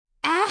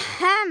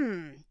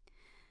Ahem.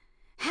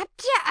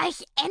 Habt ihr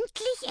euch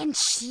endlich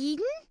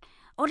entschieden?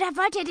 Oder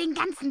wollt ihr den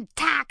ganzen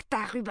Tag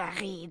darüber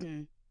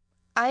reden?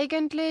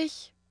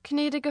 Eigentlich,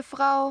 gnädige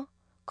Frau,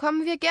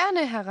 kommen wir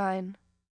gerne herein.